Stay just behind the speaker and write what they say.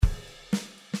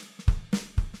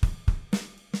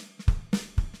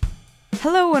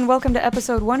Hello and welcome to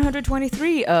episode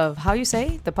 123 of How You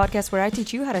Say, the podcast where I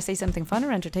teach you how to say something fun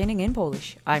or entertaining in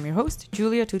Polish. I'm your host,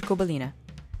 Julia Tutko-Balina.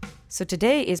 So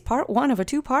today is part one of a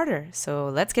two-parter, so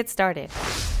let's get started.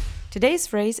 Today's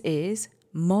phrase is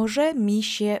może mi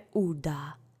się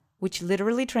uda, which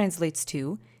literally translates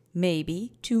to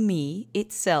maybe, to me,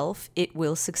 itself, it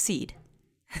will succeed.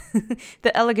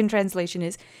 The elegant translation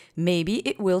is maybe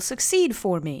it will succeed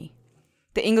for me.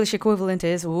 The English equivalent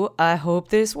is, ooh, I hope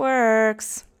this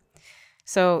works.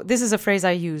 So this is a phrase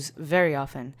I use very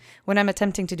often. When I'm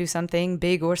attempting to do something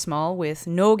big or small with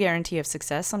no guarantee of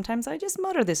success, sometimes I just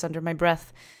mutter this under my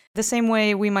breath. The same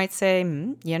way we might say,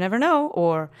 you never know,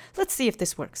 or let's see if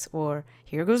this works, or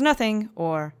here goes nothing,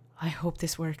 or I hope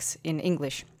this works in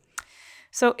English.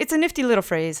 So it's a nifty little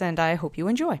phrase, and I hope you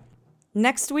enjoy.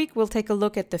 Next week, we'll take a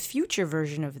look at the future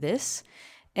version of this,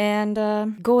 and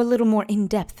go a little more in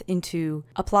depth into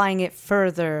applying it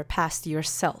further past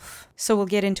yourself. So we'll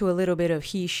get into a little bit of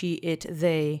he, she, it,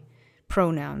 they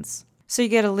pronouns. So you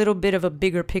get a little bit of a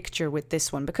bigger picture with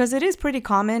this one because it is pretty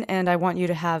common and I want you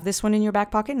to have this one in your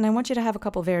back pocket and I want you to have a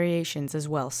couple variations as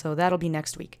well. So that'll be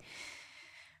next week.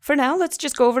 For now, let's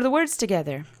just go over the words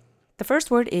together. The first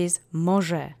word is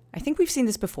może. I think we've seen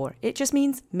this before. It just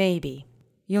means maybe.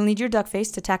 You'll need your duck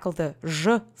face to tackle the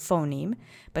ż phoneme,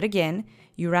 but again,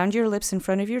 you round your lips in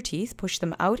front of your teeth, push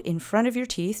them out in front of your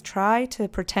teeth, try to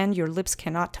pretend your lips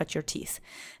cannot touch your teeth.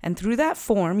 And through that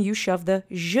form, you shove the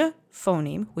ž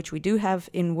phoneme, which we do have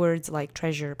in words like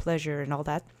treasure, pleasure, and all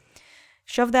that.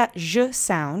 Shove that ž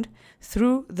sound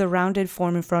through the rounded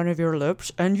form in front of your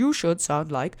lips, and you should sound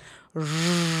like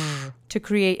ż to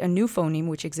create a new phoneme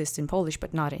which exists in Polish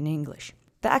but not in English.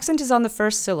 The accent is on the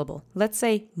first syllable. Let's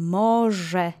say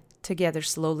może together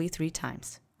slowly 3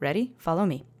 times. Ready? Follow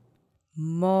me.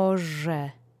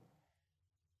 Może.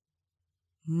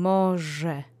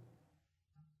 Może.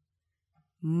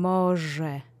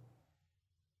 Może.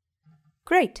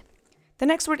 Great. The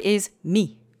next word is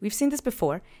mi. We've seen this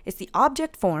before. It's the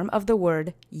object form of the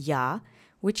word ja,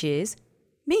 which is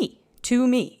me, to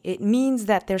me. It means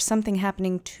that there's something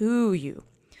happening to you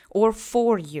or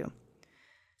for you.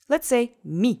 Let's say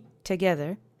mi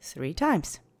together 3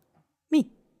 times.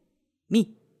 Mi,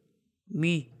 mi,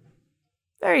 mi.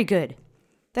 Very good.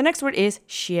 The next word is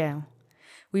się.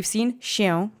 We've seen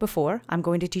się before. I'm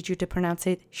going to teach you to pronounce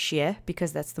it się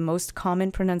because that's the most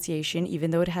common pronunciation,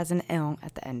 even though it has an L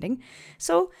at the ending.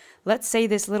 So let's say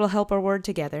this little helper word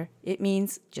together. It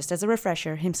means, just as a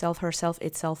refresher, himself, herself,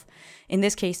 itself. In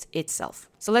this case, itself.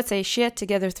 So let's say się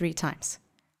together 3 times.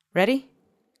 Ready?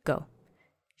 Go.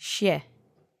 Się.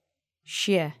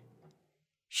 Się.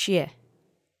 Się.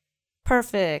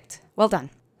 Perfect. Well done.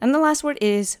 And the last word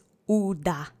is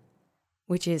uda,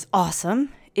 which is awesome.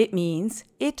 It means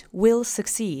it will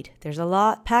succeed. There's a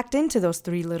lot packed into those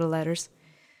 3 little letters.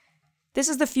 This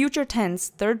is the future tense,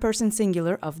 third person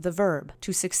singular of the verb,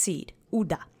 to succeed,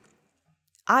 uda.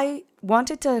 I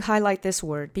wanted to highlight this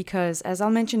word because, as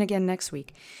I'll mention again next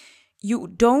week, you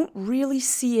don't really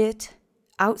see it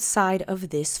outside of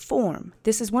this form.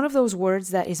 This is one of those words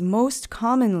that is most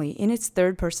commonly in its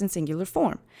third person singular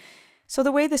form. So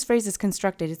the way this phrase is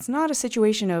constructed, it's not a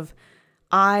situation of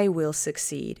I will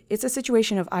succeed. It's a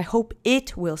situation of I hope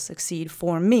it will succeed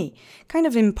for me. Kind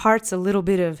of imparts a little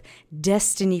bit of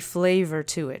destiny flavor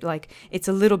to it. Like it's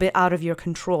a little bit out of your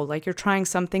control. Like you're trying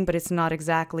something, but it's not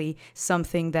exactly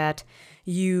something that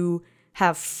you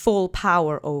have full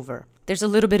power over. There's a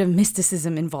little bit of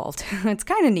mysticism involved. It's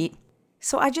kind of neat.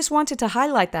 So I just wanted to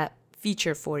highlight that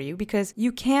feature for you because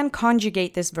you can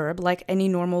conjugate this verb like any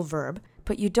normal verb,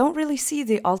 but you don't really see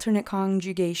the alternate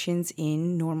conjugations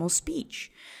in normal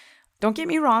speech. Don't get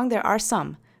me wrong, there are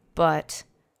some, but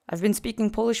I've been speaking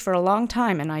Polish for a long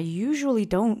time and I usually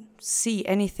don't see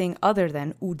anything other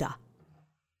than uda.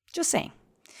 Just saying.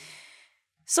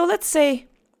 So let's say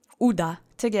uda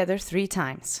together 3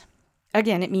 times.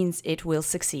 Again, it means it will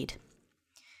succeed.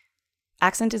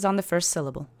 Accent is on the first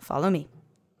syllable. Follow me.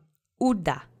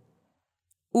 Uda.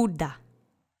 Uda.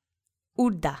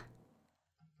 Uda.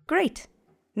 Great.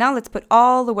 Now let's put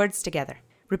all the words together.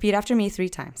 Repeat after me 3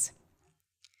 times.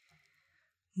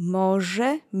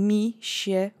 Może mi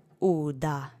się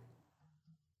uda.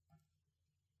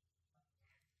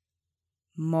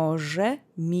 Może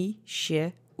mi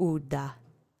się uda.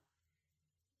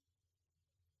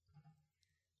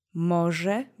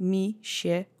 Może mi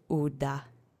się uda.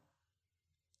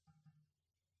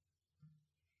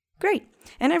 Great.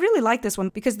 And I really like this one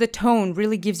because the tone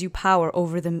really gives you power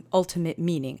over the ultimate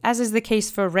meaning, as is the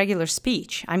case for regular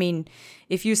speech. I mean,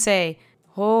 if you say,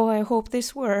 oh, I hope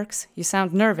this works, you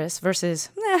sound nervous versus,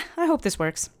 I hope this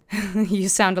works. You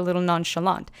sound a little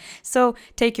nonchalant. So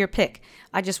take your pick.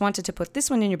 I just wanted to put this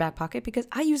one in your back pocket because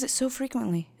I use it so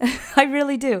frequently. I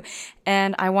really do.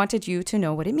 And I wanted you to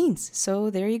know what it means. So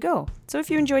there you go. So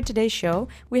if you enjoyed today's show,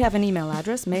 we have an email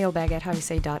address,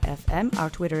 mailbag@howyousay.fm. Our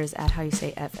Twitter is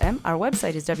 @howyousayfm. Our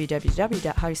website is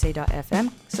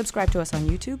www.howyousay.fm. Subscribe to us on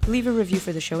YouTube. Leave a review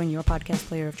for the show in your podcast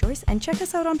player of choice. And check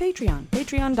us out on Patreon,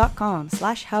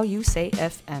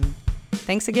 patreon.com/howyousayfm.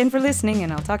 Thanks again for listening,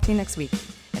 and I'll talk to you next week,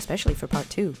 especially for part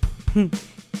 2.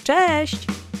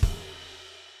 Cześć!